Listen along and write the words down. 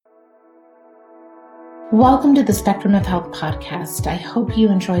Welcome to the Spectrum of Health podcast. I hope you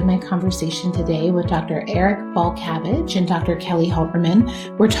enjoyed my conversation today with Dr. Eric Balcavage and Dr. Kelly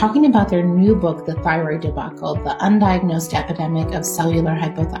Halderman. We're talking about their new book, The Thyroid Debacle, the Undiagnosed Epidemic of Cellular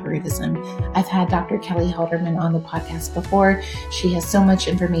Hypothyroidism. I've had Dr. Kelly Halderman on the podcast before. She has so much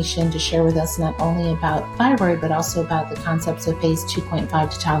information to share with us, not only about thyroid, but also about the concepts of phase 2.5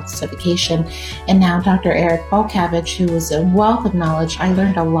 detoxification. And now Dr. Eric Balcavage, who is a wealth of knowledge. I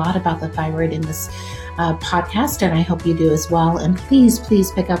learned a lot about the thyroid in this podcast, and I hope you do as well. And please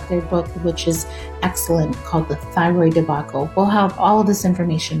pick up their book, which is excellent, called The Thyroid Debacle. We'll have all of this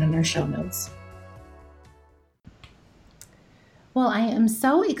information in our show notes. Well, I am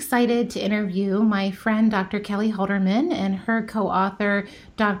so excited to interview my friend, Dr. Kelly Halderman, and her co-author,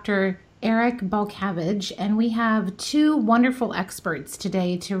 Dr. Eric Balcavage, and we have two wonderful experts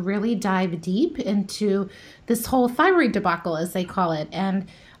today to really dive deep into this whole thyroid debacle, as they call it. And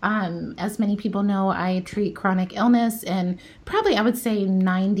as many people know, I treat chronic illness, and probably I would say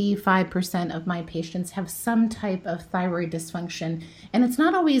 95% of my patients have some type of thyroid dysfunction, and it's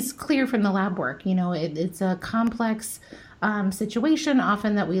not always clear from the lab work. You know, it's a complex situation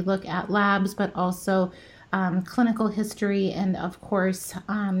often that we look at labs, but also clinical history, and of course,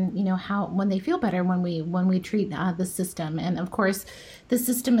 how when they feel better when we treat the system. And of course, the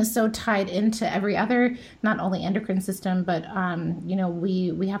system is so tied into every other, not only endocrine system, but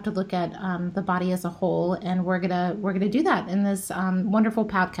we have to look at the body as a whole, and we're gonna do that in this wonderful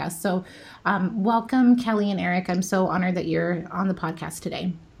podcast. So, welcome, Kelly and Eric. I'm so honored that you're on the podcast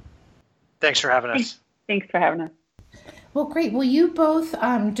today. Thanks for having us. Thanks for having us. Well, great. Well, you both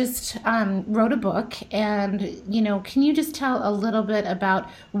just wrote a book, and, can you just tell a little bit about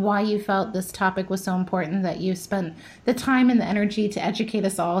why you felt this topic was so important that you spent the time and the energy to educate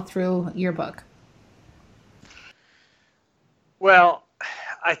us all through your book? Well,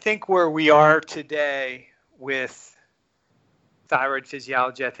 I think where we are today with thyroid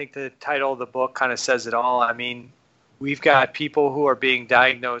physiology, I think the title of the book kind of says it all. I mean, we've got people who are being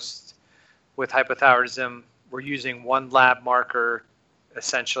diagnosed with hypothyroidism. We're using one lab marker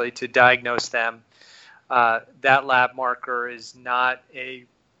essentially to diagnose them. That lab marker is not a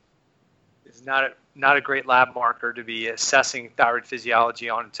great lab marker to be assessing thyroid physiology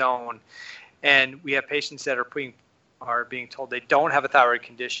on its own. And we have patients that are being told they don't have a thyroid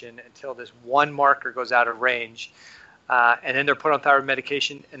condition until this one marker goes out of range. And then they're put on thyroid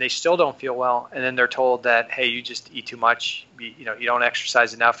medication and they still don't feel well. And then they're told that, hey, you just eat too much, you don't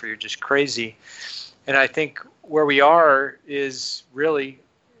exercise enough, or you're just crazy. And I think where we are is really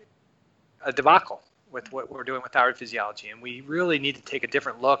a debacle with what we're doing with thyroid physiology. And we really need to take a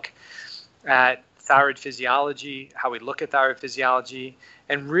different look at thyroid physiology, how we look at thyroid physiology,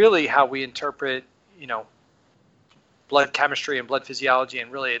 and really how we interpret, blood chemistry and blood physiology,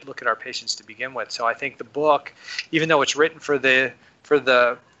 and really look at our patients to begin with. So I think the book, even though it's written for the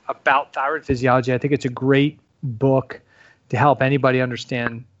about thyroid physiology, I think it's a great book to help anybody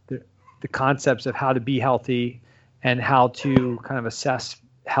understand the concepts of how to be healthy and how to kind of assess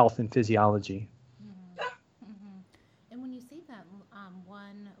health and physiology. Mm-hmm. Mm-hmm. And when you say that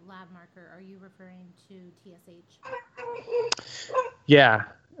one lab marker, are you referring to TSH? Yeah.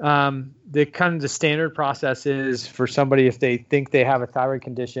 The standard process is for somebody, if they think they have a thyroid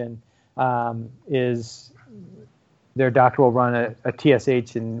condition, is their doctor will run a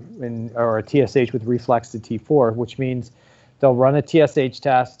TSH or a TSH with reflex to T4, which means they'll run a TSH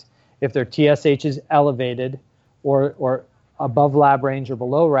test. If their TSH is elevated or above lab range or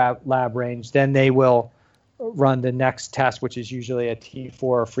below lab range, then they will run the next test, which is usually a T4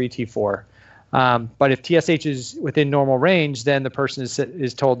 or free T4. But if TSH is within normal range, then the person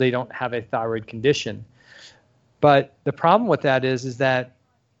is told they don't have a thyroid condition. But the problem with that is that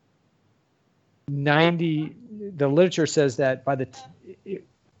the literature says that by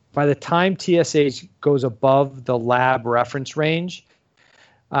the time TSH goes above the lab reference range,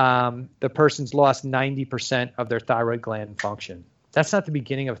 the person's lost 90% of their thyroid gland function. That's not the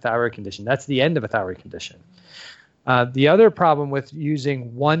beginning of a thyroid condition. That's the end of a thyroid condition. The other problem with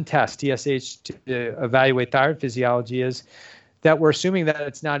using one test, TSH, to evaluate thyroid physiology is that we're assuming that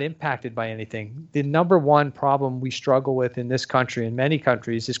it's not impacted by anything. The number one problem we struggle with in this country and many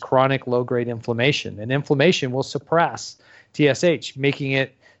countries is chronic low-grade inflammation. And inflammation will suppress TSH, making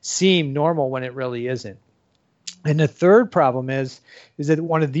it seem normal when it really isn't. And the third problem is that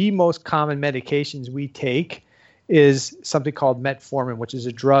one of the most common medications we take is something called metformin, which is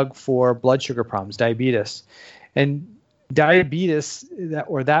a drug for blood sugar problems, diabetes. And diabetes,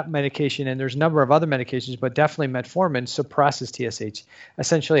 that medication, and there's a number of other medications, but definitely metformin suppresses TSH,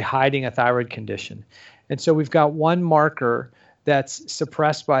 essentially hiding a thyroid condition. And so we've got one marker that's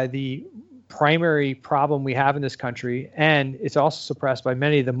suppressed by the primary problem we have in this country, and it's also suppressed by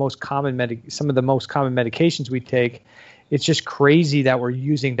many of the most common some of the most common medications we take. It's just crazy that we're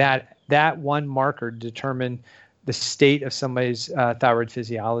using that one marker to determine the state of somebody's thyroid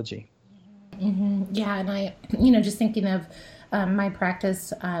physiology. Mm-hmm. Yeah, and I, just thinking of my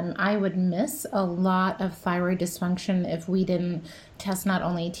practice, I would miss a lot of thyroid dysfunction if we didn't test not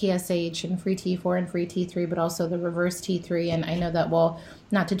only TSH and free T4 and free T3, but also the reverse T3. And I know that, well,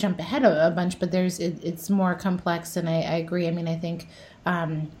 not to jump ahead a bunch, but it's more complex, and I agree. I mean, I think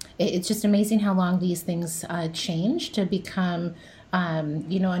it's just amazing how long these things change to become a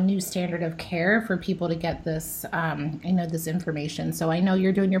new standard of care for people to get this, this information. So I know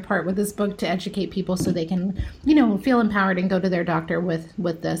you're doing your part with this book to educate people so they can, feel empowered and go to their doctor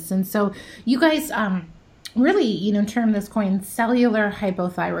with this. And so you guys really, term this coin cellular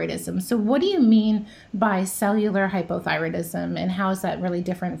hypothyroidism. So what do you mean by cellular hypothyroidism, and how is that really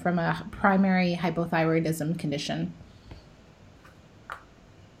different from a primary hypothyroidism condition?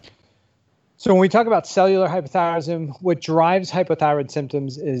 So when we talk about cellular hypothyroidism, what drives hypothyroid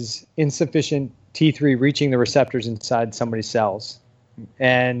symptoms is insufficient T3 reaching the receptors inside somebody's cells.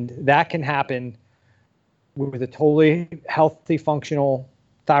 And that can happen with a totally healthy, functional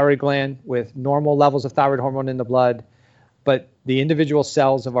thyroid gland with normal levels of thyroid hormone in the blood. But the individual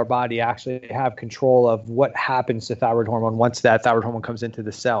cells of our body actually have control of what happens to thyroid hormone once that thyroid hormone comes into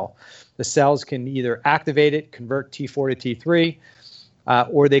the cell. The cells can either activate it, convert T4 to T3,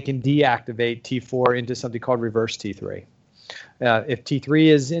 or they can deactivate T4 into something called reverse T3. If T3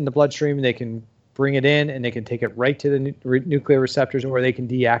 is in the bloodstream, they can bring it in and they can take it right to the nuclear receptors, or they can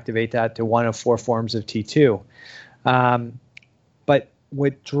deactivate that to one of four forms of T2. But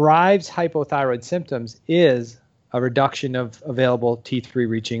what drives hypothyroid symptoms is a reduction of available T3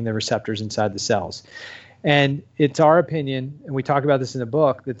 reaching the receptors inside the cells. And it's our opinion, and we talk about this in the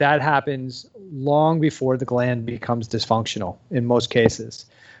book, that happens long before the gland becomes dysfunctional in most cases.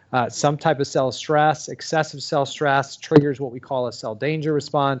 Some type of cell stress, excessive cell stress, triggers what we call a cell danger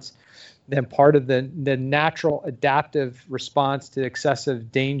response. Then part of the natural adaptive response to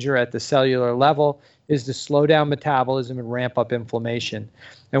excessive danger at the cellular level is to slow down metabolism and ramp up inflammation.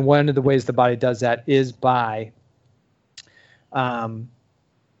 And one of the ways the body does that is by deactivating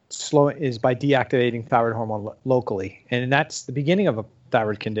thyroid hormone locally. And that's the beginning of a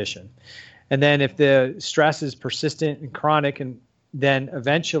thyroid condition. And then if the stress is persistent and chronic, and then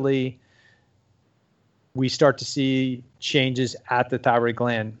eventually we start to see changes at the thyroid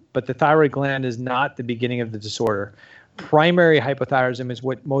gland. But the thyroid gland is not the beginning of the disorder. Primary hypothyroidism is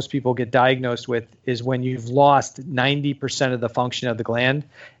what most people get diagnosed with, is when you've lost 90% of the function of the gland.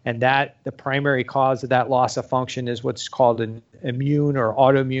 And that the primary cause of that loss of function is what's called an immune or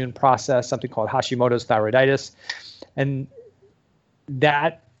autoimmune process, something called Hashimoto's thyroiditis. And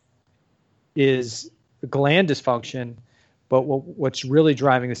that is gland dysfunction. But what's really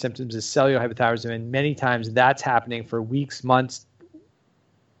driving the symptoms is cellular hypothyroidism. And many times that's happening for weeks, months,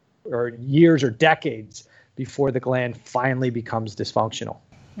 or years or decades before the gland finally becomes dysfunctional.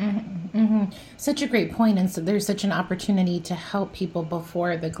 Mm-hmm, mm-hmm. Such a great point. And so there's such an opportunity to help people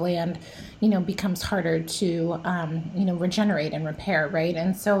before the gland, becomes harder to, regenerate and repair, right?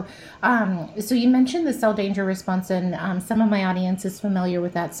 And so, so you mentioned the cell danger response, and some of my audience is familiar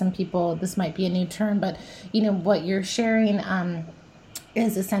with that. Some people, this might be a new term, but, what you're sharing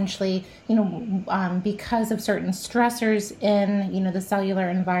is essentially, because of certain stressors in, the cellular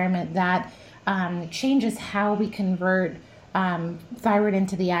environment, that changes how we convert thyroid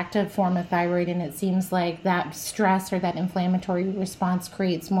into the active form of thyroid. And it seems like that stress or that inflammatory response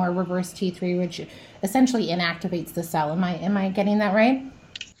creates more reverse T3, which essentially inactivates the cell. Am I getting that right?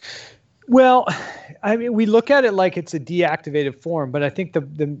 Well, I mean, we look at it like it's a deactivated form, but I think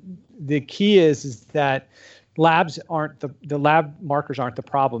the key is that labs aren't the lab markers aren't the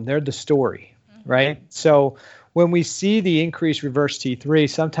problem. They're the story, right? So when we see the increased reverse T3,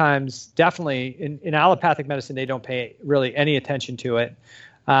 sometimes definitely in allopathic medicine, they don't pay really any attention to it.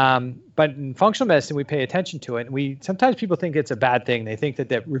 But in functional medicine, we pay attention to it. And sometimes people think it's a bad thing. They think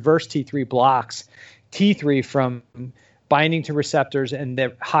that reverse T3 blocks T3 from binding to receptors, and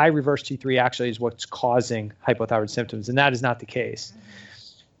that high reverse T3 actually is what's causing hypothyroid symptoms. And that is not the case.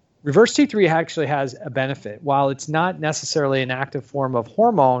 Reverse T3 actually has a benefit. While it's not necessarily an active form of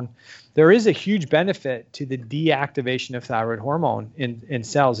hormone, there is a huge benefit to the deactivation of thyroid hormone in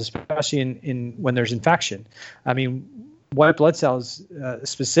cells, especially in when there's infection. I mean, white blood cells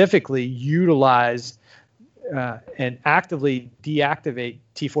specifically utilize and actively deactivate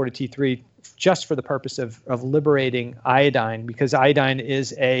T4 to T3 just for the purpose of liberating iodine, because iodine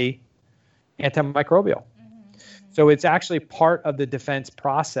is a antimicrobial. So it's actually part of the defense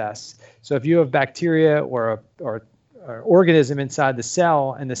process. So if you have bacteria or organism inside the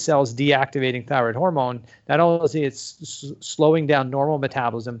cell and the cell's deactivating thyroid hormone, not only is it slowing down normal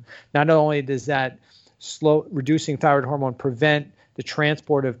metabolism, not only does that reducing thyroid hormone prevent the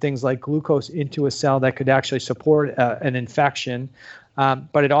transport of things like glucose into a cell that could actually support an infection,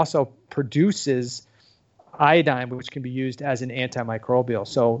 but it also produces iodine, which can be used as an antimicrobial.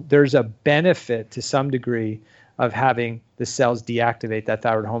 So there's a benefit to some degree of having the cells deactivate that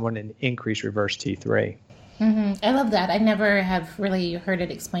thyroid hormone and increase reverse T3. I love that. I never have really heard it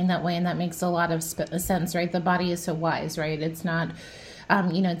explained that way, and that makes a lot of sense, right? The body is so wise, right? It's not,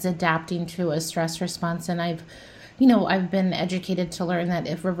 it's adapting to a stress response, and I've been educated to learn that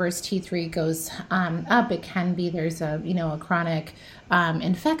if reverse T3 goes up, it can be there's a chronic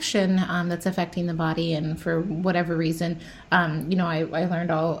infection that's affecting the body, and for whatever reason, I learned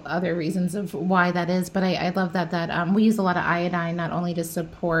all other reasons of why that is. But I love that we use a lot of iodine not only to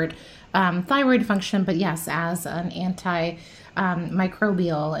support thyroid function, but yes, as an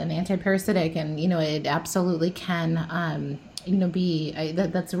microbial and antiparasitic, and it absolutely can.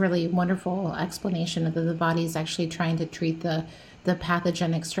 That's a really wonderful explanation of that the body is actually trying to treat the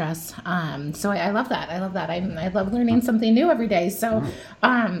pathogenic stress. So I love that. I love that. I love learning something new every day. So,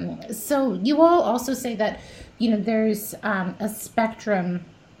 so you all also say that, there's a spectrum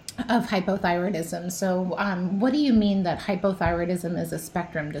of hypothyroidism. So what do you mean that hypothyroidism is a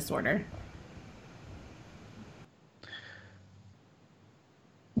spectrum disorder?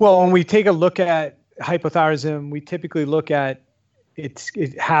 Well, when we take a look at hypothyroidism, we typically look at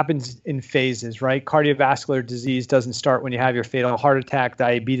it happens in phases, right? Cardiovascular disease doesn't start when you have your fatal heart attack.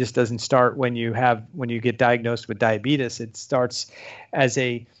 Diabetes doesn't start when you get diagnosed with diabetes. It starts at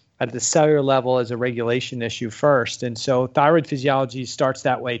the cellular level as a regulation issue first. And so thyroid physiology starts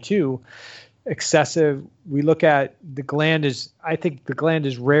that way too. We look at I think the gland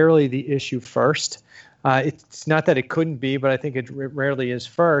is rarely the issue first. It's not that it couldn't be, but I think it rarely is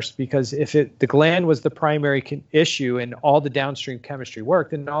first, because if the gland was the primary issue and all the downstream chemistry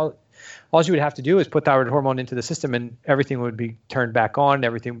worked, then all you would have to do is put thyroid hormone into the system and everything would be turned back on,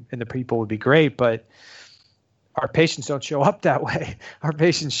 and the people would be great. But our patients don't show up that way. Our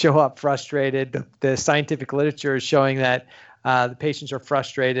patients show up frustrated. The scientific literature is showing that the patients are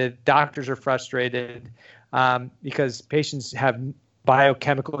frustrated. Doctors are frustrated because patients have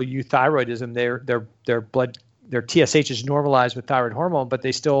biochemical euthyroidism. Their TSH is normalized with thyroid hormone, but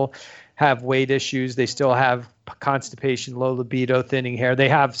they still have weight issues. They still have constipation, low libido, thinning hair. They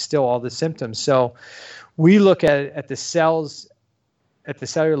have still all the symptoms. So we look at the cells at the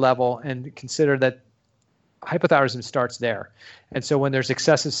cellular level and consider that hypothyroidism starts there. And so when there's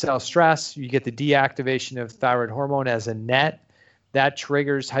excessive cell stress, you get the deactivation of thyroid hormone as a net. That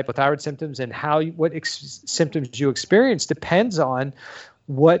triggers hypothyroid symptoms, and what symptoms you experience depends on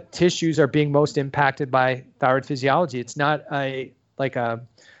what tissues are being most impacted by thyroid physiology. It's not like a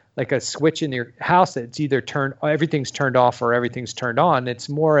switch in your house that's either everything's turned off or everything's turned on. It's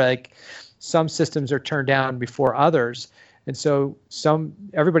more like some systems are turned down before others, and so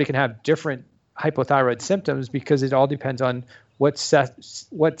everybody can have different hypothyroid symptoms because it all depends on what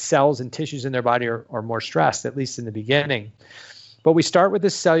cells and tissues in their body are more stressed, at least in the beginning. But we start with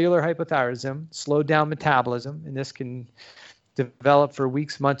this cellular hypothyroidism, slowed down metabolism, and this can develop for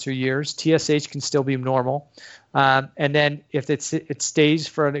weeks, months, or years. TSH can still be normal. And then if it stays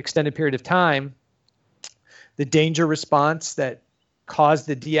for an extended period of time, the danger response that caused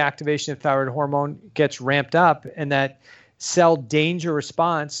the deactivation of thyroid hormone gets ramped up, and that cell danger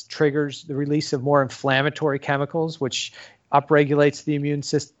response triggers the release of more inflammatory chemicals, which upregulates the immune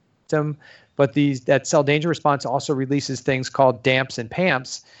system. But that cell danger response also releases things called DAMPs and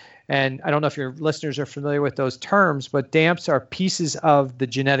PAMPs. And I don't know if your listeners are familiar with those terms, but DAMPs are pieces of the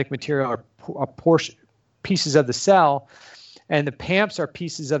genetic material or pieces of the cell. And the PAMPs are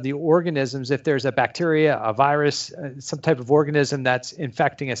pieces of the organisms. If there's a bacteria, a virus, some type of organism that's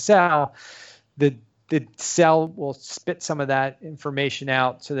infecting a cell, the cell will spit some of that information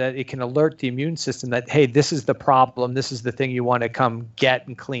out so that it can alert the immune system that, hey, this is the problem. This is the thing you want to come get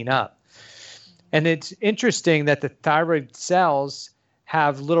and clean up. And it's interesting that the thyroid cells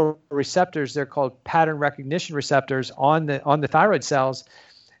have little receptors. They're called pattern recognition receptors on the thyroid cells.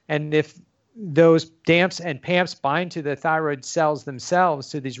 And if those DAMPs and PAMPs bind to the thyroid cells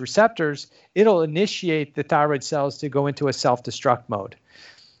themselves, to these receptors, it'll initiate the thyroid cells to go into a self-destruct mode.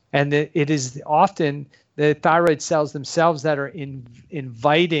 And it is often the thyroid cells themselves that are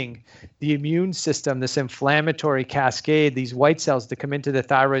inviting the immune system, this inflammatory cascade, these white cells to come into the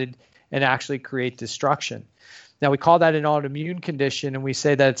thyroid and actually create destruction. Now, we call that an autoimmune condition, and we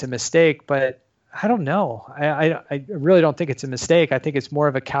say that it's a mistake, but I don't know. I really don't think it's a mistake. I think it's more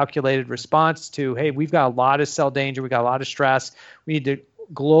of a calculated response to, hey, we've got a lot of cell danger. We got a lot of stress. We need to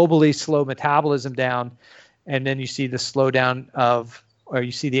globally slow metabolism down. And then you see the slowdown or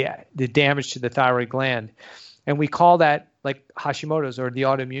you see the damage to the thyroid gland. And we call that like Hashimoto's or the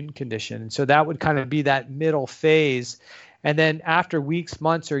autoimmune condition. And so that would kind of be that middle phase. And then after weeks,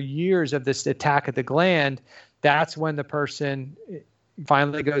 months, or years of this attack of the gland, that's when the person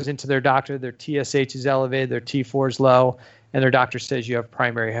finally goes into their doctor, their TSH is elevated, their T4 is low, and their doctor says you have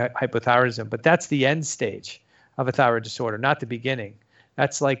primary hypothyroidism. But that's the end stage of a thyroid disorder, not the beginning.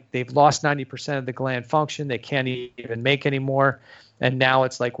 That's like they've lost 90% of the gland function. They can't even make any more. And now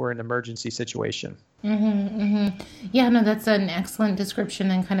it's like we're in an emergency situation. Yeah, no, that's an excellent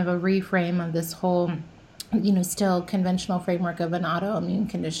description and kind of a reframe of this whole, still conventional framework of an autoimmune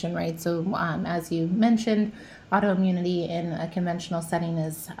condition, right? So as you mentioned, autoimmunity in a conventional setting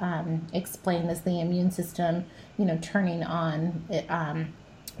is explained as the immune system, turning on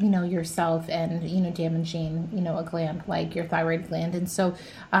yourself and, damaging, a gland like your thyroid gland. And so,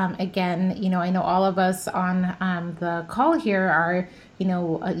 again, I know all of us on the call here are,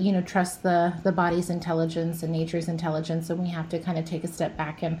 trust the body's intelligence and nature's intelligence. And we have to kind of take a step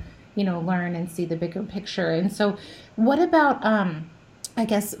back and, learn and see the bigger picture. And so what about, I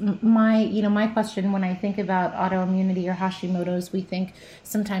guess my question when I think about autoimmunity or Hashimoto's, we think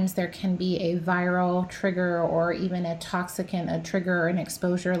sometimes there can be a viral trigger or even a toxicant, a trigger or an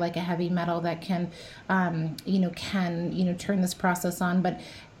exposure like a heavy metal that can turn this process on. But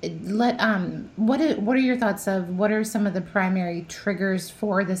what are your thoughts of what are some of the primary triggers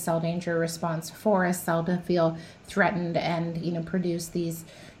for the cell danger response for a cell to feel threatened and produce these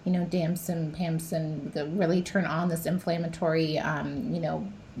DAMPs and PAMPs and really turn on this inflammatory,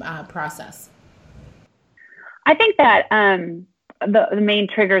 process? I think that the main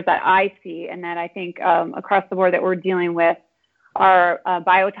triggers that I see and that I think across the board that we're dealing with are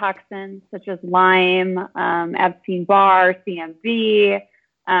biotoxins such as Lyme, Epstein-Barr, CMV,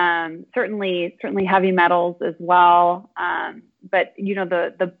 certainly heavy metals as well. But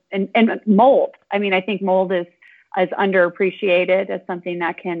and mold. I mean, I think mold is underappreciated as something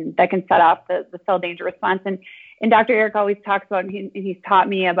that can set off the cell danger response. And Dr. Eric always talks about, and he's taught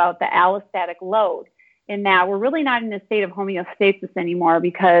me about the allostatic load, in that we're really not in a state of homeostasis anymore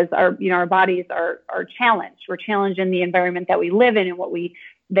because our bodies are challenged. We're challenged in the environment that we live in and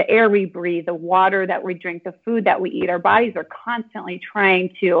the air we breathe, the water that we drink, the food that we eat. Our bodies are constantly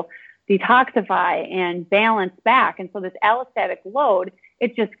trying to detoxify and balance back. And so this allostatic load,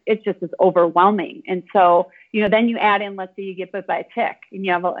 it just is overwhelming. And so, then you add in, let's say you get bit by a tick and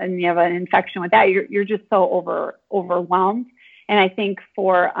you have an infection with that, you're just so overwhelmed. And I think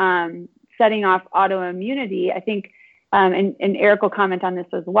for setting off autoimmunity, I think, and Eric will comment on this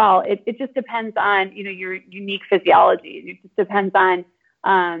as well, it just depends on, your unique physiology. It just depends on,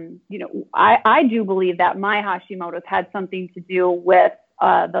 I do believe that my Hashimoto's had something to do with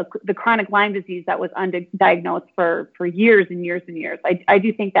the chronic Lyme disease that was undiagnosed for years and years and years. I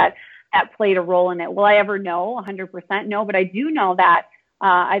do think that played a role in it. Will I ever know 100%? No, but I do know that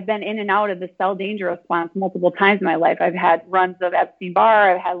I've been in and out of the cell danger response multiple times in my life. I've had runs of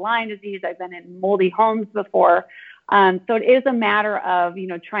Epstein-Barr, I've had Lyme disease, I've been in moldy homes before. So it is a matter of,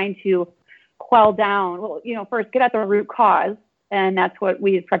 trying to quell down, first get at the root cause. And that's what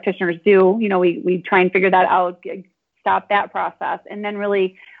we as practitioners do. We try and figure that out, stop that process. And then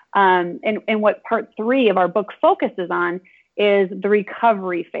really, and what part 3 of our book focuses on is the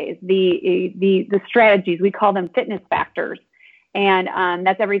recovery phase, the strategies. We call them fitness factors. And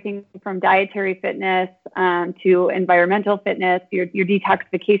that's everything from dietary fitness to environmental fitness, your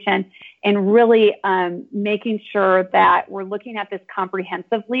detoxification, and really making sure that we're looking at this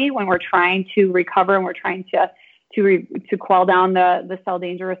comprehensively when we're trying to recover and we're trying to quell down the cell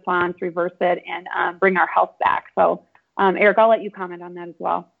danger response, reverse it, and bring our health back. So, Eric, I'll let you comment on that as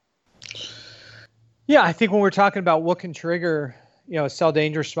well. Yeah, I think when we're talking about what can trigger, cell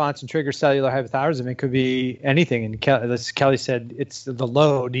danger response and trigger cellular hypothyroidism, it could be anything. And as Kelly said, it's the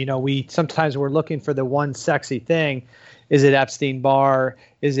load. Sometimes we're looking for the one sexy thing. Is it Epstein-Barr?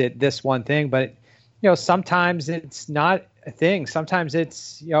 Is it this one thing? But, sometimes it's not a thing. Sometimes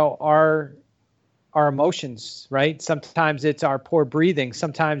it's, our emotions, right? Sometimes it's our poor breathing.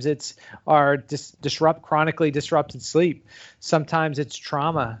 Sometimes it's our chronically disrupted sleep. Sometimes it's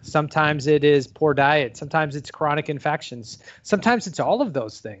trauma. Sometimes it is poor diet. Sometimes it's chronic infections. Sometimes it's all of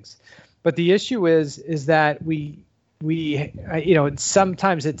those things. But the issue is that we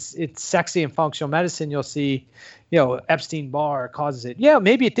sometimes it's sexy and functional medicine. You'll see, Epstein-Barr causes it. Yeah,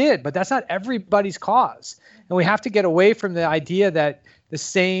 maybe it did, but that's not everybody's cause. And we have to get away from the idea that the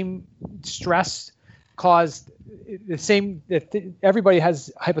same stress caused the same, everybody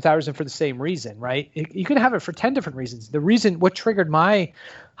has hypothyroidism for the same reason, right? You can have it for 10 different reasons. The reason what triggered my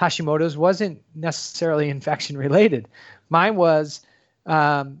Hashimoto's wasn't necessarily infection related. Mine was,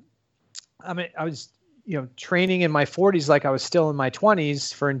 I was, training in my 40s like I was still in my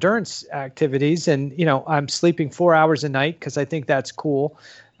 20s for endurance activities. And, I'm sleeping 4 hours a night because I think that's cool.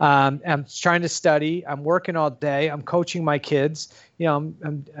 I'm trying to study. I'm working all day. I'm coaching my kids.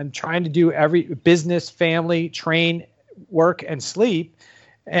 I'm trying to do every business, family, train, work, and sleep.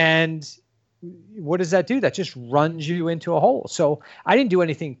 And what does that do? That just runs you into a hole. So I didn't do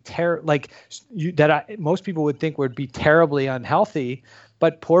anything most people would think would be terribly unhealthy,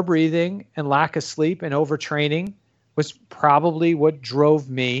 but poor breathing and lack of sleep and overtraining was probably what drove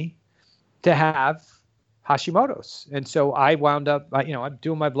me to have Hashimoto's. And so I wound up, I'm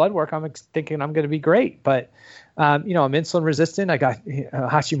doing my blood work. I'm thinking I'm going to be great, but I'm insulin resistant. I got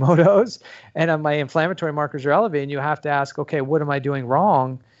Hashimoto's, and my inflammatory markers are elevated. And you have to ask, okay, what am I doing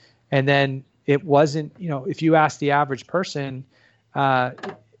wrong? And then it wasn't, if you ask the average person,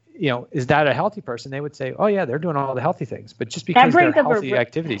 is that a healthy person? They would say, oh yeah, they're doing all the healthy things, but just because they're healthy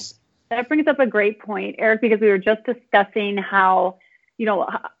activities. That brings up a great point, Eric, because we were just discussing how,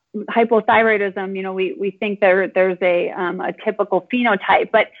 hypothyroidism, we think there's a typical phenotype,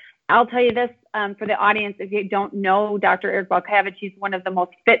 but I'll tell you this, for the audience, if you don't know Dr. Eric Balcavage, he's one of the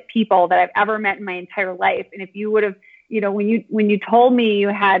most fit people that I've ever met in my entire life. And if you would have, when you told me you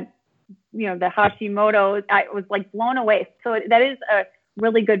had, the Hashimoto's, I was like blown away. So that is a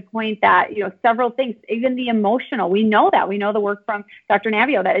really good point that, several things, even the emotional, we know the work from Dr.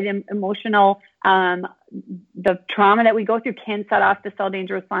 Navio, that emotional, the trauma that we go through can set off the cell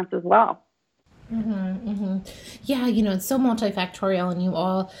danger response as well. Mm-hmm, mm-hmm. Yeah, it's so multifactorial, and you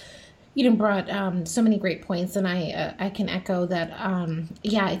all, brought so many great points, and I can echo that.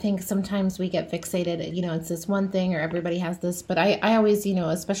 I think sometimes we get fixated. It's this one thing, or everybody has this. But I always,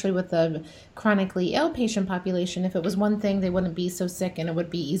 especially with the chronically ill patient population, if it was one thing, they wouldn't be so sick, and it would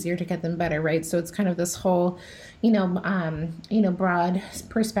be easier to get them better, right? So it's kind of this whole, broad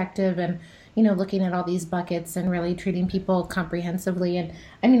perspective, and looking at all these buckets and really treating people comprehensively. And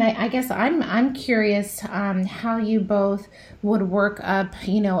I guess I'm curious how you both would work up,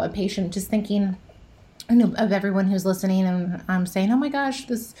 a patient, just thinking, of everyone who's listening and I'm saying, oh my gosh,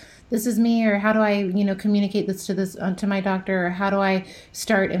 this is me, or how do I, communicate this to my doctor, or how do I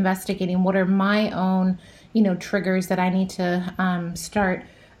start investigating? What are my own, triggers that I need to start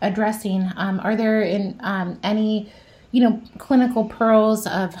addressing? Are there any clinical pearls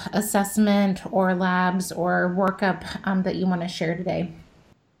of assessment or labs or workup that you want to share today?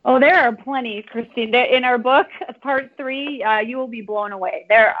 Oh, there are plenty, Christine. In our book, part 3, you will be blown away.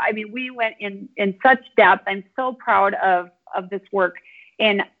 We went in such depth. I'm so proud of this work.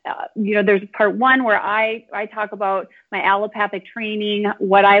 And, there's part 1 where I talk about my allopathic training,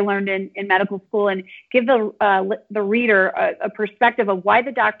 what I learned in medical school, and give the reader a perspective of why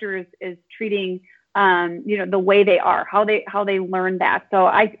the doctor is treating the way they are, how they learn that. So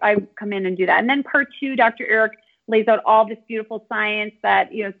I come in and do that. And then part 2, Dr. Eric lays out all this beautiful science that,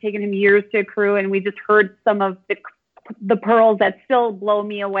 it's taken him years to accrue. And we just heard some of the pearls that still blow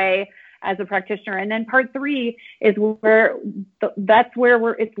me away as a practitioner. And then part 3 is where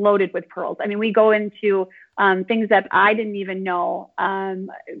it's loaded with pearls. We go into things that I didn't even know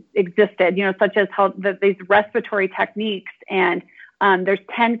existed, such as how these respiratory techniques, and there's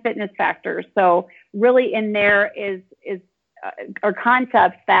 10 fitness factors. So really in there are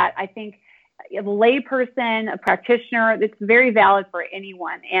concepts that I think a layperson, a practitioner, it's very valid for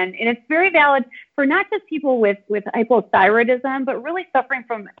anyone. And it's very valid for not just people with hypothyroidism, but really suffering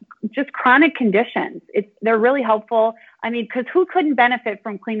from just chronic conditions. They're really helpful. Because who couldn't benefit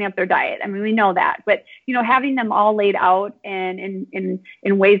from cleaning up their diet? We know that. But, having them all laid out and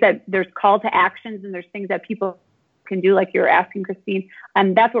in ways that there's call to actions and there's things that people can do, like you were asking, Christine,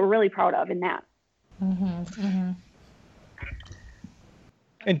 and that's what we're really proud of in that. Mm-hmm, mm-hmm.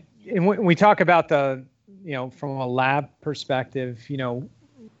 And when we talk about the, from a lab perspective,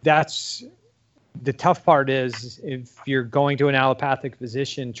 that's the tough part is if you're going to an allopathic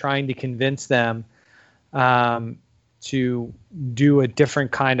physician, trying to convince them to do a different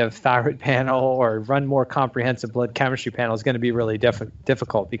kind of thyroid panel or run more comprehensive blood chemistry panel is going to be really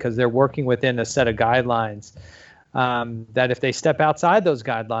difficult, because they're working within a set of guidelines. That if they step outside those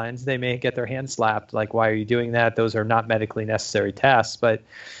guidelines, they may get their hands slapped. Like, why are you doing that? Those are not medically necessary tests. But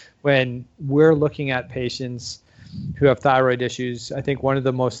when we're looking at patients who have thyroid issues, I think one of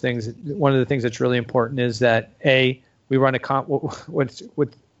the things that's really important is that we run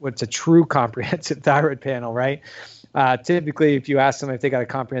what's a true comprehensive thyroid panel, right? Typically, if you ask them if they got a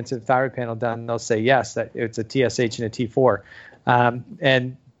comprehensive thyroid panel done, they'll say yes, that it's a TSH and a T4.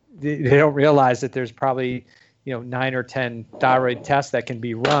 And they don't realize that there's probably 9 or 10 thyroid tests that can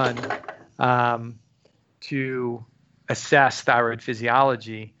be run to assess thyroid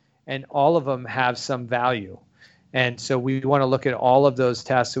physiology, and all of them have some value. And so we want to look at all of those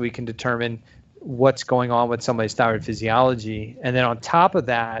tests so we can determine what's going on with somebody's thyroid physiology. And then on top of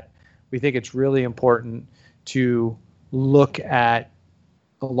that, we think it's really important to look at,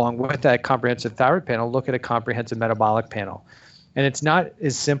 along with that comprehensive thyroid panel, look at a comprehensive metabolic panel. And it's not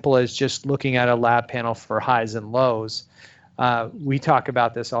as simple as just looking at a lab panel for highs and lows. We talk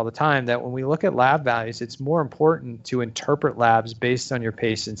about this all the time, that when we look at lab values, it's more important to interpret labs based on your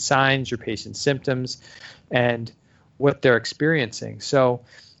patient's signs, your patient's symptoms, and what they're experiencing. So,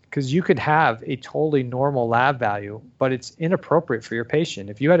 because you could have a totally normal lab value, but it's inappropriate for your patient.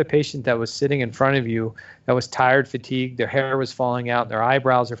 If you had a patient that was sitting in front of you that was tired, fatigued, their hair was falling out, their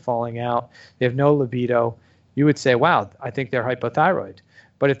eyebrows are falling out, they have no libido, you would say, wow, I think they're hypothyroid.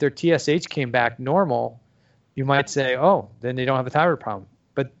 But if their TSH came back normal, you might say, oh, then they don't have a thyroid problem.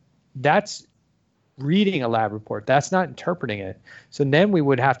 But that's reading a lab report. That's not interpreting it. So then we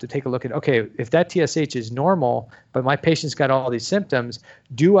would have to take a look at, okay, if that TSH is normal, but my patient's got all these symptoms,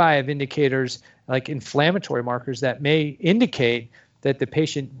 do I have indicators like inflammatory markers that may indicate that the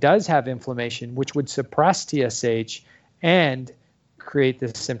patient does have inflammation, which would suppress TSH and create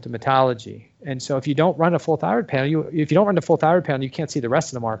this symptomatology? And so if you don't run a full thyroid panel, you can't see the rest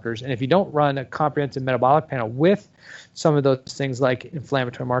of the markers. And if you don't run a comprehensive metabolic panel with some of those things like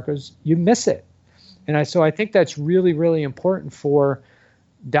inflammatory markers, you miss it. And so I think that's really, really important for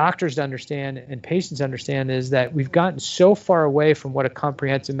doctors to understand and patients to understand, is that we've gotten so far away from what a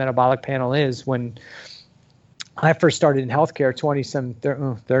comprehensive metabolic panel is. When I first started in healthcare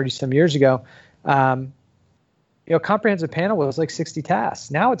 30 some years ago, comprehensive panel was like 60 tasks.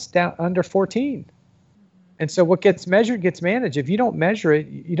 Now it's down under 14. And so what gets measured gets managed. If you don't measure it,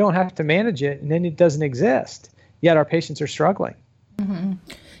 you don't have to manage it, and then it doesn't exist. Yet our patients are struggling. Mm-hmm.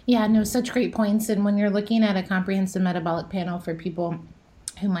 Yeah, no, such great points. And when you're looking at a comprehensive metabolic panel, for people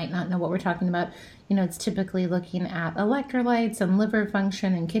who might not know what we're talking about, it's typically looking at electrolytes and liver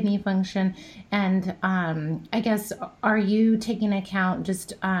function and kidney function. And I guess, are you taking account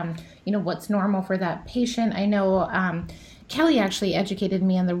just, what's normal for that patient? I know Kelly actually educated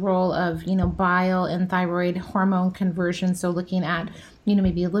me on the role of, bile and thyroid hormone conversion. So looking at,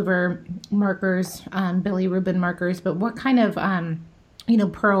 maybe liver markers, bilirubin markers, but what kind of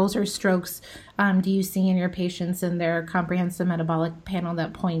pearls or strokes do you see in your patients in their comprehensive metabolic panel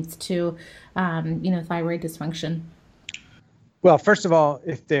that points to, thyroid dysfunction? Well, first of all,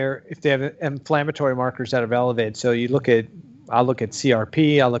 if they have inflammatory markers that are elevated, so I'll look at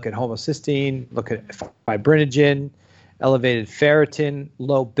CRP, I'll look at homocysteine, look at fibrinogen, elevated ferritin,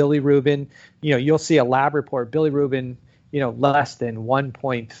 low bilirubin. You'll see a lab report, bilirubin, less than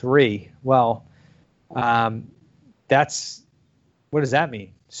 1.3. Well, what does that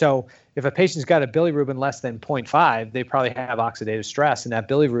mean? So if a patient's got a bilirubin less than 0.5, they probably have oxidative stress, and that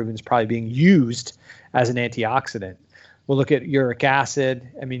bilirubin is probably being used as an antioxidant. We'll look at uric acid.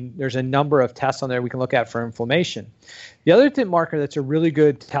 I mean, there's a number of tests on there we can look at for inflammation. The other marker that's a really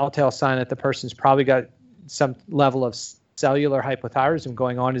good telltale sign that the person's probably got some level of cellular hypothyroidism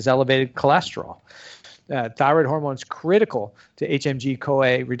going on is elevated cholesterol. Thyroid hormone is critical to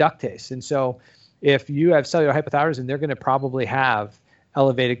HMG-CoA reductase. And so if you have cellular hypothyroidism, they're going to probably have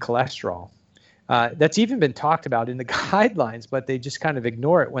elevated cholesterol. That's even been talked about in the guidelines, but they just kind of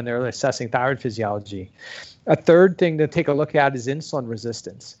ignore it when they're assessing thyroid physiology. A third thing to take a look at is insulin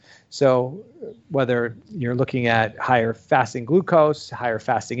resistance. So whether you're looking at higher fasting glucose, higher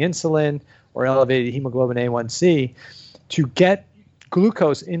fasting insulin, or elevated hemoglobin A1C, to get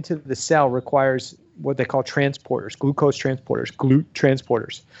glucose into the cell requires what they call transporters, glucose transporters, GLUT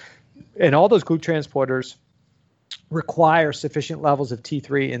transporters. And all those GLUT transporters require sufficient levels of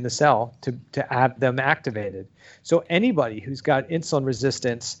T3 in the cell to have them activated. So anybody who's got insulin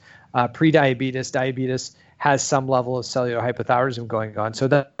resistance, prediabetes, diabetes, has some level of cellular hypothyroidism going on. So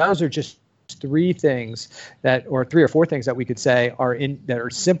those are just three or four things that we could say that are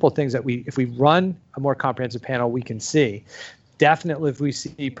simple things that if we run a more comprehensive panel, we can see. Definitely, if we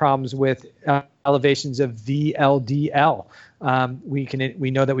see problems with elevations of VLDL,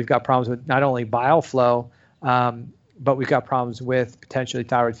 we know that we've got problems with not only bile flow, but we've got problems with potentially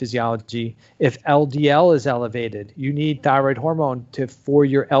thyroid physiology. If LDL is elevated, you need thyroid hormone for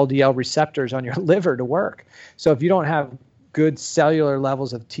your LDL receptors on your liver to work. So if you don't have good cellular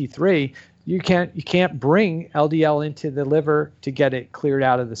levels of T3, you can't bring LDL into the liver to get it cleared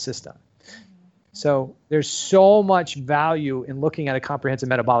out of the system. So there's so much value in looking at a comprehensive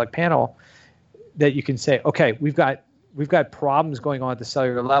metabolic panel that you can say, okay, we've got problems going on at the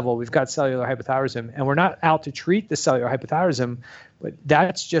cellular level. We've got cellular hypothyroidism, and we're not out to treat the cellular hypothyroidism, but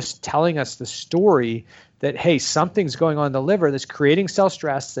that's just telling us the story that, hey, something's going on in the liver that's creating cell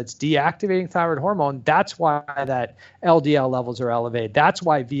stress, that's deactivating thyroid hormone. That's why that LDL levels are elevated. That's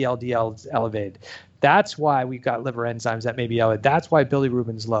why VLDL is elevated. That's why we've got liver enzymes that may be elevated. That's why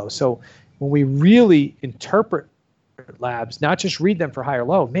bilirubin's low. So when we really interpret labs, not just read them for high or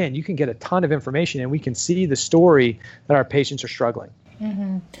low, man, you can get a ton of information and we can see the story that our patients are struggling.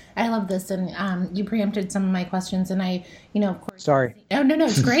 Mm-hmm. I love this. And you preempted some of my questions, and I, of course. Sorry. No,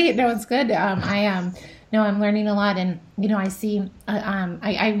 it's great. No, it's good. I'm learning a lot, and, I see,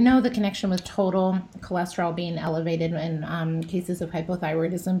 I know the connection with total cholesterol being elevated in cases of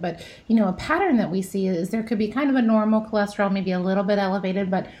hypothyroidism, but, a pattern that we see is there could be kind of a normal cholesterol, maybe a little bit elevated,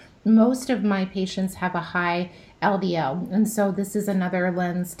 but most of my patients have a high LDL. And so this is another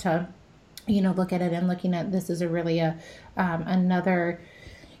lens to, look at it, and looking at this is another,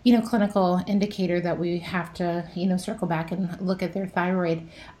 clinical indicator that we have to, circle back and look at their thyroid.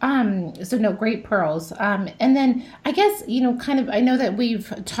 So no, great pearls. And then I guess, I know that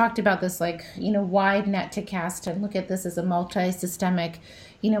we've talked about this, wide net to cast and look at this as a multi-systemic,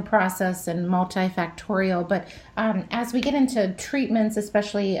 process and multifactorial. But as we get into treatments,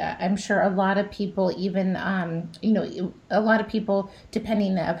 especially, I'm sure a lot of people, even, a lot of people,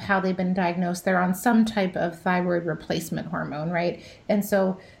 depending of how they've been diagnosed, they're on some type of thyroid replacement hormone, right? And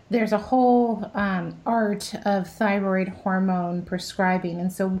so there's a whole art of thyroid hormone prescribing.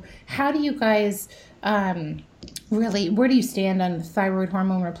 And so how do you guys really, where do you stand on thyroid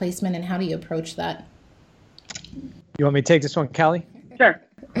hormone replacement, and how do you approach that? You want me to take this one, Kelly? Sure.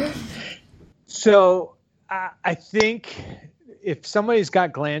 So I think if somebody's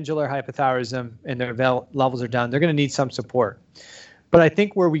got glandular hypothyroidism and their levels are down, they're going to need some support. But I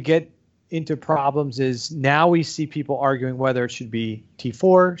think where we get into problems is now we see people arguing whether it should be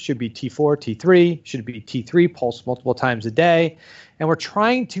T4, should be T4, T3, should be T3 pulse multiple times a day. And we're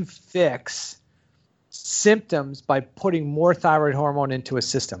trying to fix symptoms by putting more thyroid hormone into a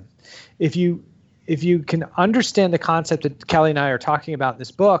system. If you can understand the concept that Kelly and I are talking about in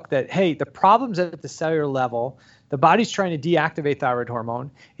this book, that, hey, the problems at the cellular level, the body's trying to deactivate thyroid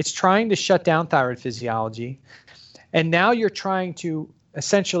hormone. It's trying to shut down thyroid physiology. And now you're trying to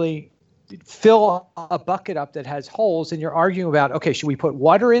essentially fill a bucket up that has holes, and you're arguing about, okay, should we put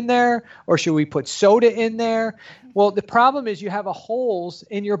water in there or should we put soda in there? Well, the problem is you have holes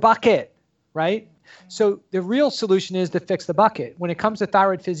in your bucket, right? So the real solution is to fix the bucket. When it comes to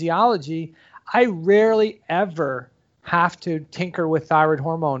thyroid physiology, I rarely ever have to tinker with thyroid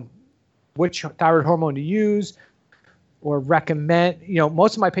hormone, which thyroid hormone to use or recommend.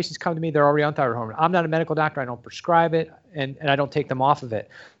 Most of my patients come to me, they're already on thyroid hormone. I'm not a medical doctor. I don't prescribe it, and I don't take them off of it.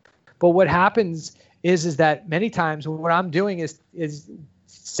 But what happens is that many times what I'm doing is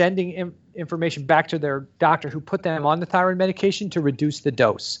sending information back to their doctor who put them on the thyroid medication to reduce the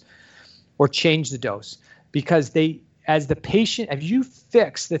dose or change the dose, because as the patient, if you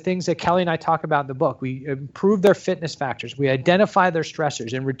fix the things that Kelly and I talk about in the book, we improve their fitness factors, we identify their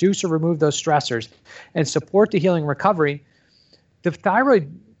stressors and reduce or remove those stressors and support the healing recovery, the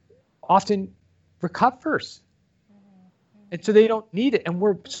thyroid often recovers. And so they don't need it.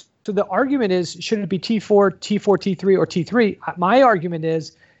 So the argument is, should it be T4, T3, or T3? My argument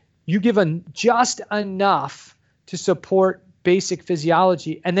is you give just enough to support basic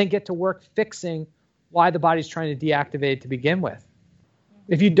physiology and then get to work fixing why the body's trying to deactivate it to begin with.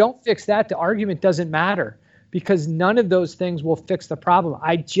 If you don't fix that, the argument doesn't matter, because none of those things will fix the problem.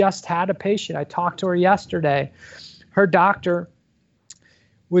 I just had a patient. I talked to her yesterday. Her doctor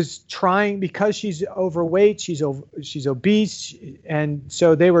was trying, because she's overweight, she's obese, and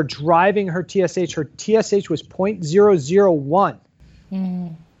so they were driving her TSH. Her TSH was 0.001.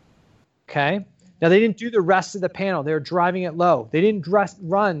 Okay? Now, they didn't do the rest of the panel. They were driving it low. They didn't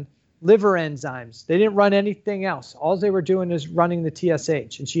run liver enzymes. They didn't run anything else. All they were doing is running the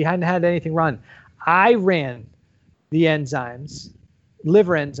TSH, and she hadn't had anything run. I ran the enzymes,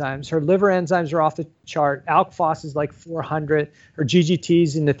 liver enzymes. Her liver enzymes are off the chart. Alk Phos is like 400. Her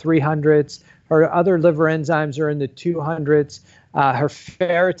GGT's in the 300s. Her other liver enzymes are in the 200s. Her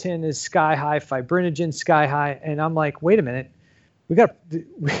ferritin is sky high, fibrinogen sky high. And I'm like, wait a minute, we got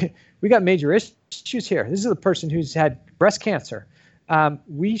major issues here. This is a person who's had breast cancer.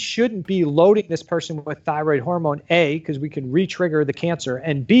 We shouldn't be loading this person with thyroid hormone, A, because we can re-trigger the cancer,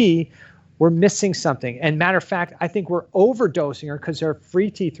 and B, we're missing something. And matter of fact, I think we're overdosing her, because her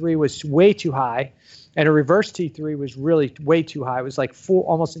free T3 was way too high and her reverse T3 was really way too high. It was like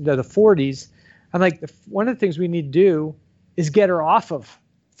almost into the 40s. I'm like, one of the things we need to do is get her off of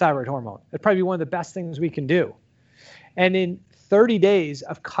thyroid hormone. It'd probably be one of the best things we can do. And in 30 days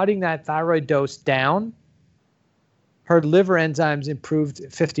of cutting that thyroid dose down, her liver enzymes improved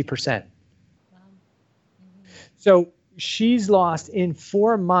 50%. Wow. So she's lost in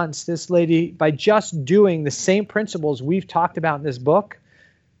 4 months, this lady, by just doing the same principles we've talked about in this book,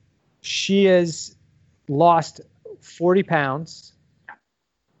 she has lost 40 pounds.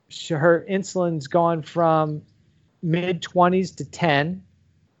 Her insulin's gone from mid-20s to 10.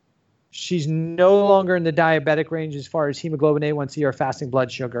 She's no longer in the diabetic range as far as hemoglobin A1C or fasting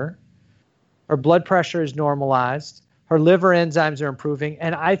blood sugar. Her blood pressure is normalized. Her liver enzymes are improving.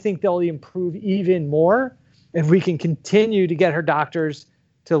 And I think they'll improve even more if we can continue to get her doctors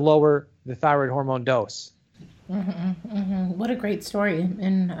to lower the thyroid hormone dose. What a great story.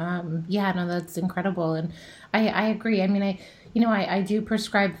 And yeah, no, that's incredible. And I agree. I mean, I do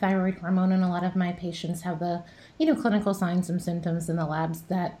prescribe thyroid hormone, and a lot of my patients have the, clinical signs and symptoms in the labs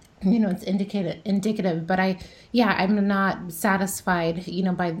that, it's indicative, but I'm not satisfied,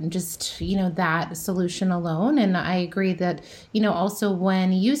 by just, that solution alone. And I agree that, also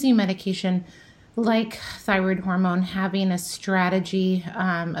when using medication like thyroid hormone, having a strategy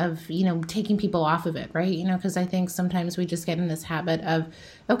of, taking people off of it, right? Because I think sometimes we just get in this habit of,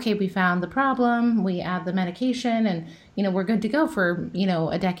 okay, we found the problem, we add the medication, and, we're good to go for,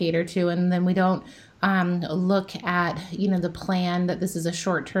 a decade or two. And then we don't look at, the plan that this is a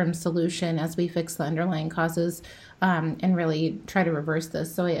short-term solution as we fix the underlying causes and really try to reverse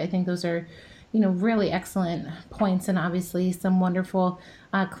this. So I think those are, really excellent points, and obviously some wonderful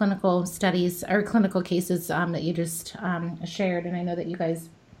clinical studies or clinical cases that you just shared, and I know that you guys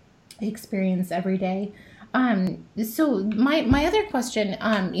experience every day. So my other question,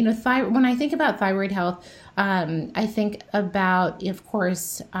 when I think about thyroid health, I think about, of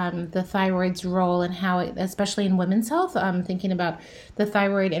course, the thyroid's role and how it, especially in women's health, thinking about the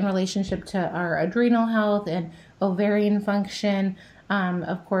thyroid in relationship to our adrenal health and ovarian function.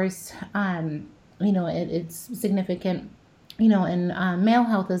 Of course, it's significant, in male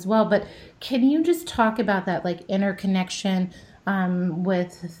health as well. But can you just talk about that, like, interconnection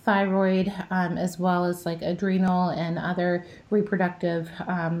with thyroid as well as like adrenal and other reproductive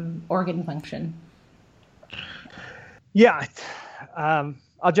organ function? Yeah.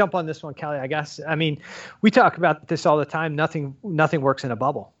 I'll jump on this one, Kelly, I guess. I mean, we talk about this all the time. Nothing works in a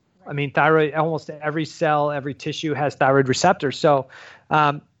bubble. I mean, thyroid, almost every cell, every tissue has thyroid receptors. So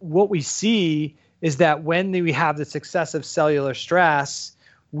what we see is that when we have this excessive cellular stress,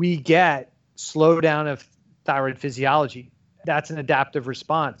 we get slowdown of thyroid physiology. That's an adaptive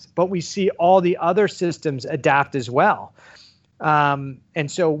response. But we see all the other systems adapt as well. And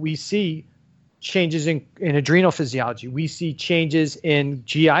so we see changes in adrenal physiology. We see changes in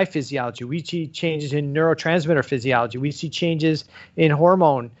GI physiology. We see changes in neurotransmitter physiology. We see changes in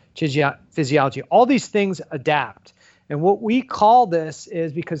hormone physiology. All these things adapt. And what we call this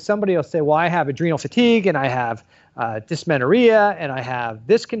is, because somebody will say, well, I have adrenal fatigue and I have dysmenorrhea and I have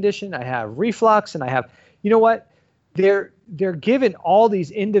this condition, I have reflux, and I have, you know what? They're given all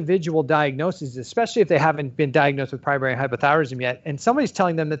these individual diagnoses, especially if they haven't been diagnosed with primary hypothyroidism yet, and somebody's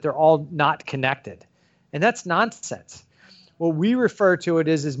telling them that they're all not connected. And that's nonsense. What we refer to it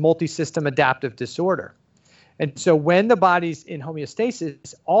as multi-system adaptive disorder. And so when the body's in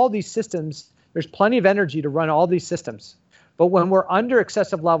homeostasis, all these systems, there's plenty of energy to run all these systems. But when we're under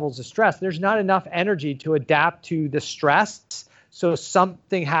excessive levels of stress, there's not enough energy to adapt to the stress. So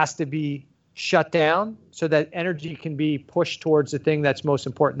something has to be shut down so that energy can be pushed towards the thing that's most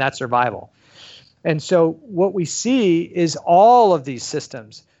important, that's survival. And so what we see is all of these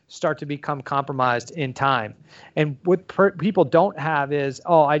systems start to become compromised in time. And what people don't have is,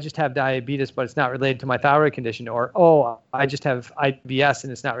 oh, I just have diabetes, but it's not related to my thyroid condition. Or, oh, I just have IBS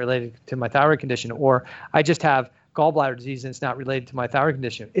and it's not related to my thyroid condition. Or I just have gallbladder disease and it's not related to my thyroid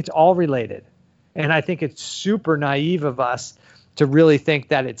condition. It's all related. And I think it's super naive of us to really think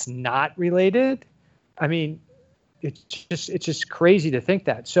that it's not related. I mean, it's just crazy to think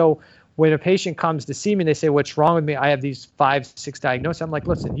that. So when a patient comes to see me and they say, what's wrong with me? I have these 5-6 diagnoses. I'm like,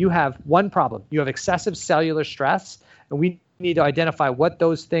 listen, you have one problem. You have excessive cellular stress, and we need to identify what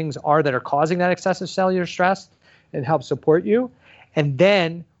those things are that are causing that excessive cellular stress and help support you. And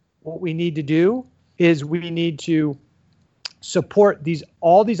then what we need to do is we need to support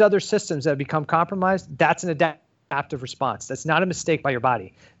all these other systems that have become compromised. That's an adaptive response. That's not a mistake by your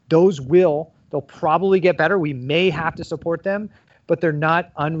body. They'll probably get better. We may have to support them, but they're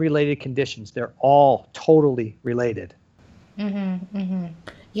not unrelated conditions. They're all totally related.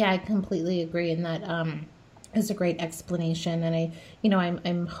 Yeah, I completely agree in that. is a great explanation. And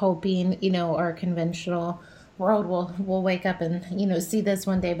I'm hoping, our conventional world will wake up and, see this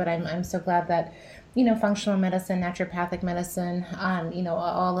one day. But I'm so glad that, functional medicine, naturopathic medicine,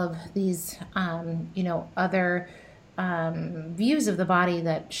 all of these, other views of the body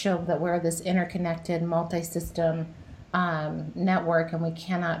that show that we're this interconnected multi-system network, and we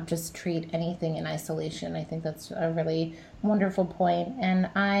cannot just treat anything in isolation. I think that's a really wonderful point. And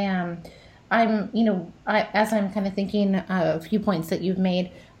as I'm kind of thinking a few points that you've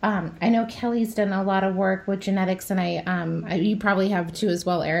made, I know Kelly's done a lot of work with genetics, and you probably have too as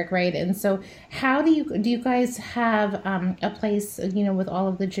well, Eric, right? And so, how do you guys have a place, with all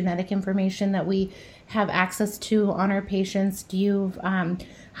of the genetic information that we have access to on our patients? Do you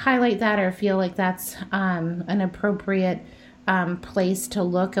highlight that, or feel like that's an appropriate place to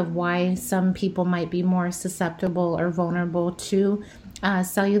look of why some people might be more susceptible or vulnerable to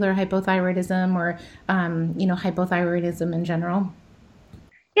cellular hypothyroidism, or hypothyroidism in general?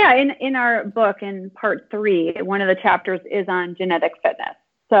 Yeah, in our book, in part 3, one of the chapters is on genetic fitness.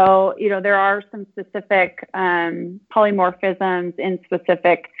 So, there are some specific polymorphisms in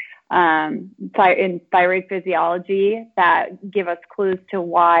specific in thyroid physiology that give us clues to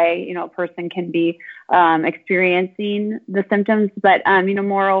why, a person can be experiencing the symptoms. But,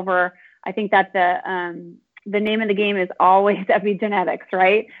 moreover, I think that the name of the game is always epigenetics,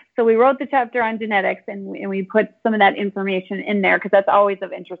 right? So we wrote the chapter on genetics, and we put some of that information in there because that's always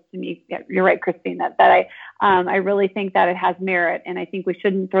of interest to me. You're right, Christine, that I really think that it has merit, and I think we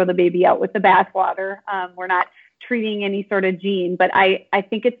shouldn't throw the baby out with the bathwater. We're not treating any sort of gene, but I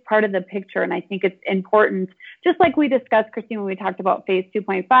think it's part of the picture, and I think it's important. Just like we discussed, Christine, when we talked about phase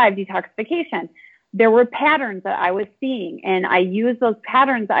 2.5 detoxification, there were patterns that I was seeing, and I used those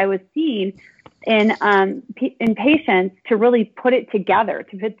patterns I was seeing in patients to really put it together,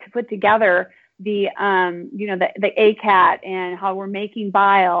 to put together the ACAT and how we're making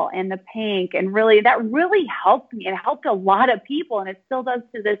bile and the PANC, and that really helped me. It helped a lot of people, and it still does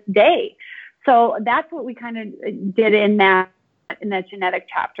to this day. So that's what we kind of did in that genetic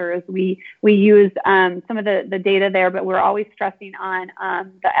chapter, is we used some of the data there, but we're always stressing on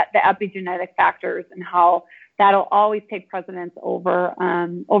the epigenetic factors and how that'll always take precedence over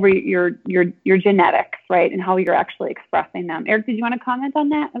your genetics, right? And how you're actually expressing them. Eric, did you want to comment on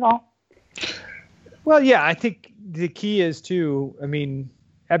that at all? Well, yeah, I think the key is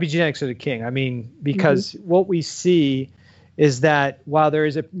epigenetics are the king. Because what we see is that while there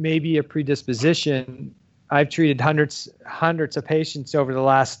is maybe a predisposition, I've treated hundreds of patients over the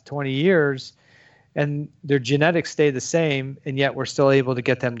last 20 years, and their genetics stay the same, and yet we're still able to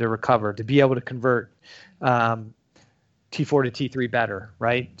get them to recover, to be able to convert T4 to T3 better,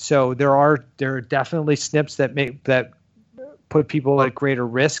 right? So there are definitely SNPs that put people at greater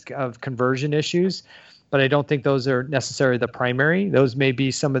risk of conversion issues, but I don't think those are necessarily the primary. Those may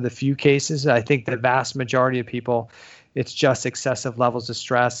be some of the few cases. I think the vast majority of people, it's just excessive levels of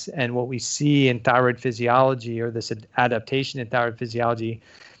stress. And what we see in thyroid physiology, or this adaptation in thyroid physiology,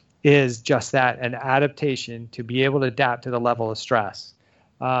 is just that, an adaptation to be able to adapt to the level of stress.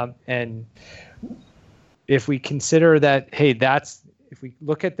 And if we consider that, hey, if we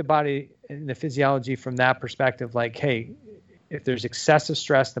look at the body and the physiology from that perspective, like, hey, if there's excessive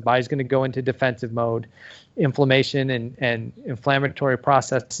stress, the body's going to go into defensive mode. Inflammation and inflammatory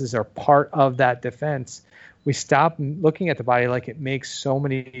processes are part of that defense. We stop looking at the body like it makes so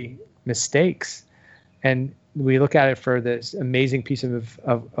many mistakes, and we look at it for this amazing piece of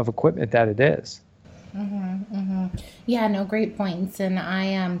equipment that it is. Mm-hmm, mm-hmm. Yeah, no, great points. And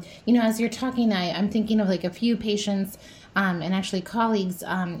I, as you're talking, I'm thinking of like a few patients and actually colleagues,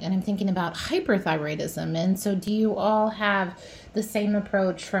 and I'm thinking about hyperthyroidism. And so do you all have the same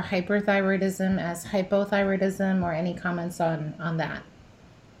approach for hyperthyroidism as hypothyroidism, or any comments on that?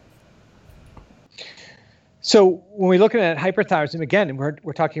 So when we're looking at hyperthyroidism, again,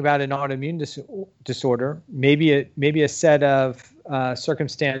 we're talking about an autoimmune disorder, maybe a set of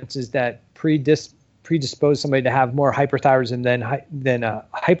circumstances that predispose somebody to have more hyperthyroidism than a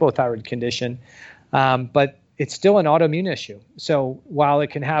hypothyroid condition, but it's still an autoimmune issue. So while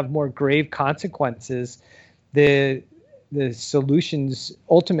it can have more grave consequences, the solutions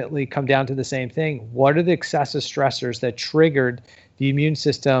ultimately come down to the same thing. What are the excessive stressors that triggered the immune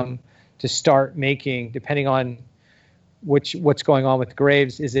system to start making, depending on what's going on with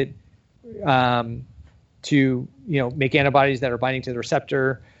Graves? Is it to make antibodies that are binding to the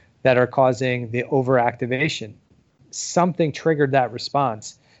receptor that are causing the overactivation? Something triggered that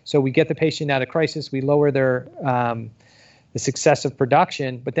response. So we get the patient out of crisis, we lower their this excessive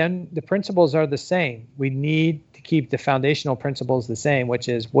production, but then the principles are the same. We need to keep the foundational principles the same, which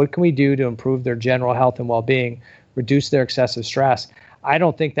is what can we do to improve their general health and well-being, reduce their excessive stress. I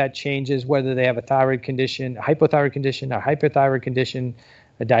don't think that changes whether they have a thyroid condition, a hypothyroid condition, a hyperthyroid condition,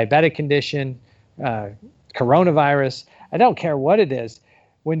 a diabetic condition, coronavirus. I don't care what it is.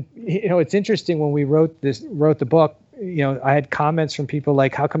 When, it's interesting when we wrote the book, I had comments from people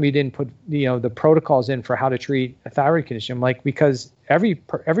like, how come you didn't put, the protocols in for how to treat a thyroid condition? I'm like, because every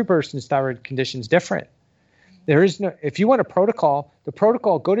person's thyroid condition is different. There is no, if you want a protocol,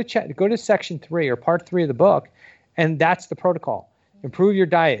 go to section 3 or part 3 of the book, and that's the protocol. Improve your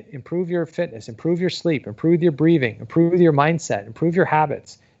diet, improve your fitness, improve your sleep, improve your breathing, improve your mindset, improve your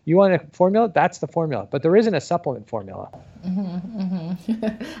habits. You want a formula? That's the formula. But there isn't a supplement formula.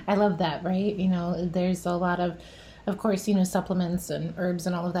 I love that, right? There's a lot of course, supplements and herbs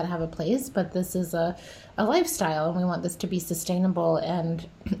and all of that have a place, but this is a lifestyle, and we want this to be sustainable and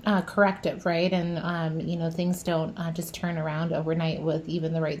corrective, right? And, things don't just turn around overnight with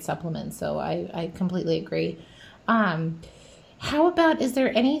even the right supplements. So I completely agree. How about, is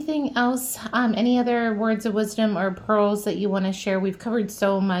there anything else, any other words of wisdom or pearls that you want to share? We've covered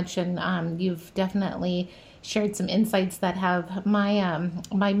so much, and you've definitely shared some insights that have my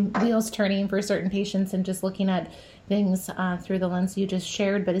wheels turning for certain patients and just looking at things through the lens you just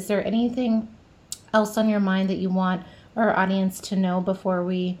shared. But is there anything else on your mind that you want our audience to know before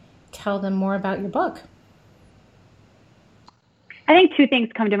we tell them more about your book? I think 2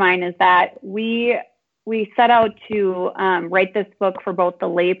 things come to mind is that we set out to write this book for both the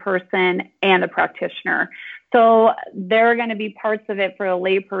layperson and the practitioner. So there are going to be parts of it for a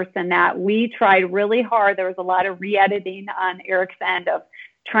layperson that we tried really hard. There was a lot of re-editing on Eric's end of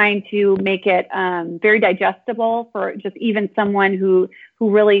trying to make it very digestible for just even someone who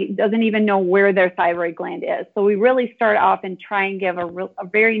really doesn't even know where their thyroid gland is. So we really start off and try and give a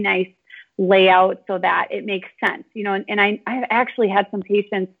very nice layout so that it makes sense. And I've actually had some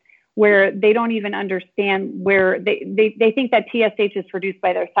patients where they don't even understand where they think that TSH is produced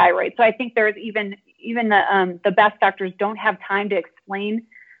by their thyroid. So I think there's even the best doctors don't have time to explain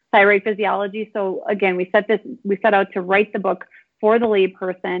thyroid physiology. So again, we set out to write the book for the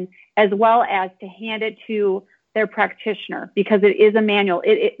layperson, as well as to hand it to their practitioner, because it is a manual.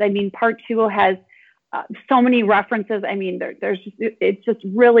 Part 2 has so many references. It just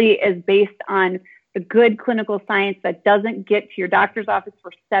really is based on the good clinical science that doesn't get to your doctor's office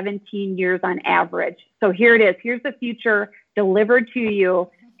for 17 years on average. So here it is. Here's the future delivered to you,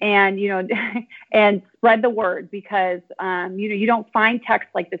 and and spread the word, because you don't find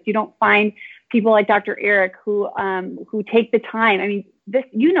texts like this. You don't find people like Dr. Eric who take the time.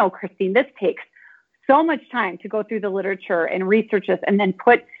 Christine, this takes so much time to go through the literature and research this, and then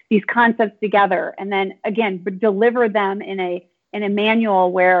put these concepts together, and then again deliver them in a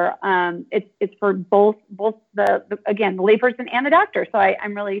manual where it's for both the layperson and the doctor. So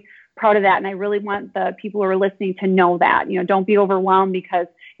I'm really proud of that, and I really want the people who are listening to know that. Don't be overwhelmed because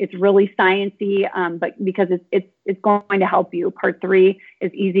it's really sciencey, but because it's going to help you. Part 3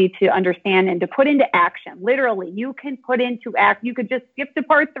 is easy to understand and to put into action. Literally, you can put into act. You could just skip to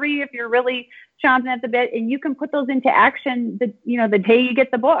part 3 if you're really chomping at the bit, and you can put those into action. The day you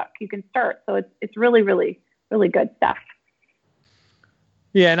get the book, you can start. So it's really, really, really good stuff.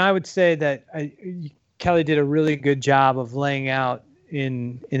 Yeah, and I would say that Kelly did a really good job of laying out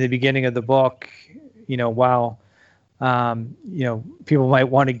in the beginning of the book, while people might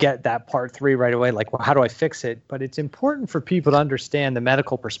want to get that part 3 right away, like, well, how do I fix it? But it's important for people to understand the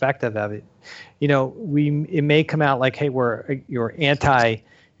medical perspective of it. It may come out like, hey, you're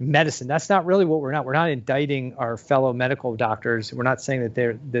anti-medicine. That's not really what we're not. We're not indicting our fellow medical doctors. We're not saying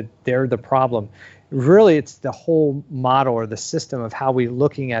that they're the problem. Really, it's the whole model or the system of how we're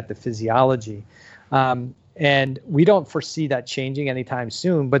looking at the physiology. And we don't foresee that changing anytime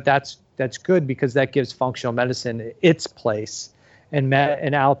soon, but that's good, because that gives functional medicine its place, and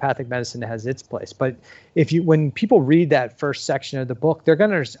allopathic medicine has its place. But when people read that first section of the book, they're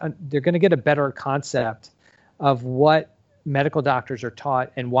going to get a better concept of what medical doctors are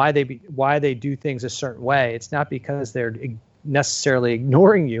taught and why they do things a certain way. It's not because they're necessarily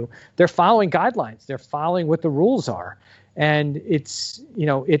ignoring you. They're following guidelines. They're following what the rules are. And it's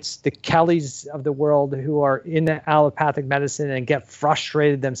the Kellys of the world who are in allopathic medicine and get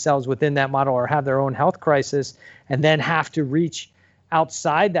frustrated themselves within that model, or have their own health crisis, and then have to reach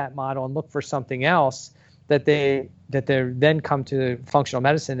outside that model and look for something else, that they then come to functional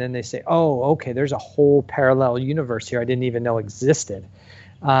medicine and they say, oh, okay, there's a whole parallel universe here I didn't even know existed.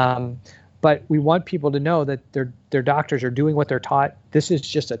 But we want people to know that their doctors are doing what they're taught. This is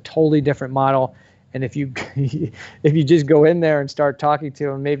just a totally different model. And if you if you just go in there and start talking to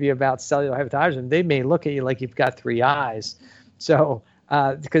them maybe about cellular hypothyroidism, they may look at you like you've got three eyes. So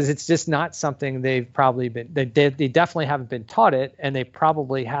because it's just not something they've probably been, they definitely haven't been taught it, and they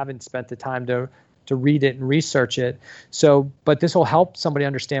probably haven't spent the time to read it and research it. So, but this will help somebody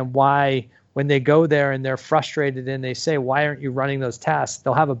understand why, when they go there and they're frustrated and they say, why aren't you running those tests?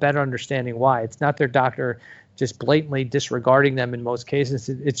 They'll have a better understanding why. It's not their doctor just blatantly disregarding them in most cases.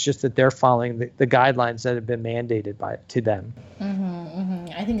 It's just that they're following the guidelines that have been mandated to them.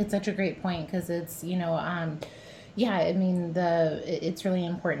 I think it's such a great point, because it's, yeah, I mean, it's really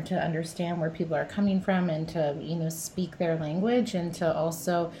important to understand where people are coming from and to, speak their language, and to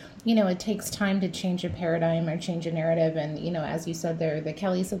also, it takes time to change a paradigm or change a narrative. And, as you said, they're the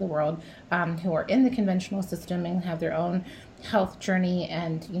Kellys of the world, who are in the conventional system and have their own health journey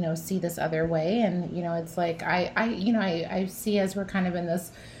and, see this other way. And, it's like, I see, as we're kind of in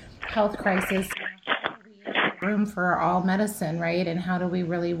this health crisis, room for all medicine, right? And how do we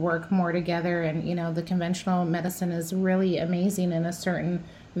really work more together? And, the conventional medicine is really amazing in a certain,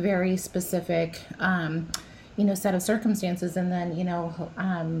 very specific, set of circumstances. And then,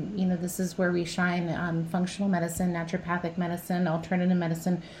 this is where we shine. Functional medicine, naturopathic medicine, alternative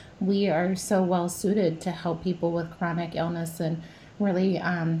medicine. We are so well suited to help people with chronic illness and really,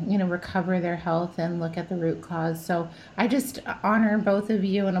 recover their health and look at the root cause. So I just honor both of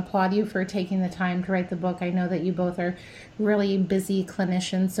you and applaud you for taking the time to write the book. I know that you both are really busy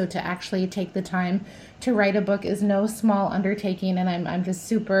clinicians, so to actually take the time to write a book is no small undertaking, and I'm just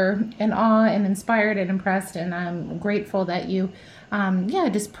super in awe and inspired and impressed, and I'm grateful that you,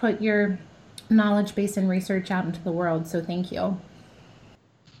 just put your knowledge base and research out into the world. So thank you.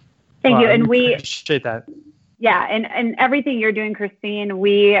 Thank you, and we appreciate that. Yeah, and everything you're doing, Christine,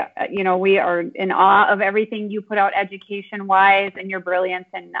 we are in awe of everything you put out education-wise and your brilliance,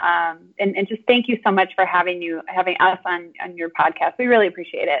 and just thank you so much for having us on your podcast. We really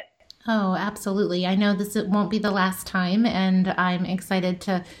appreciate it. Oh, absolutely. I know it won't be the last time, and I'm excited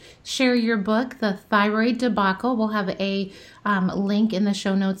to share your book, The Thyroid Debacle. We'll have a link in the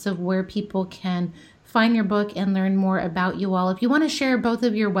show notes of where people can find your book and learn more about you all. If you want to share both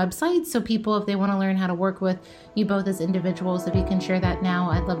of your websites, so people, if they want to learn how to work with you both as individuals, if you can share that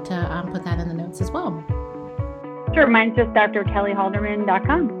now, I'd love to put that in the notes as well. Sure. Mine's just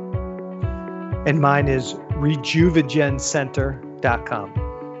drkellyhalderman.com. And mine is rejuvegencenter.com.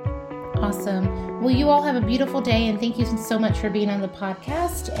 Awesome. Well, you all have a beautiful day, and thank you so much for being on the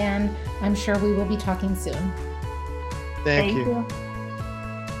podcast, and I'm sure we will be talking soon. Thank you.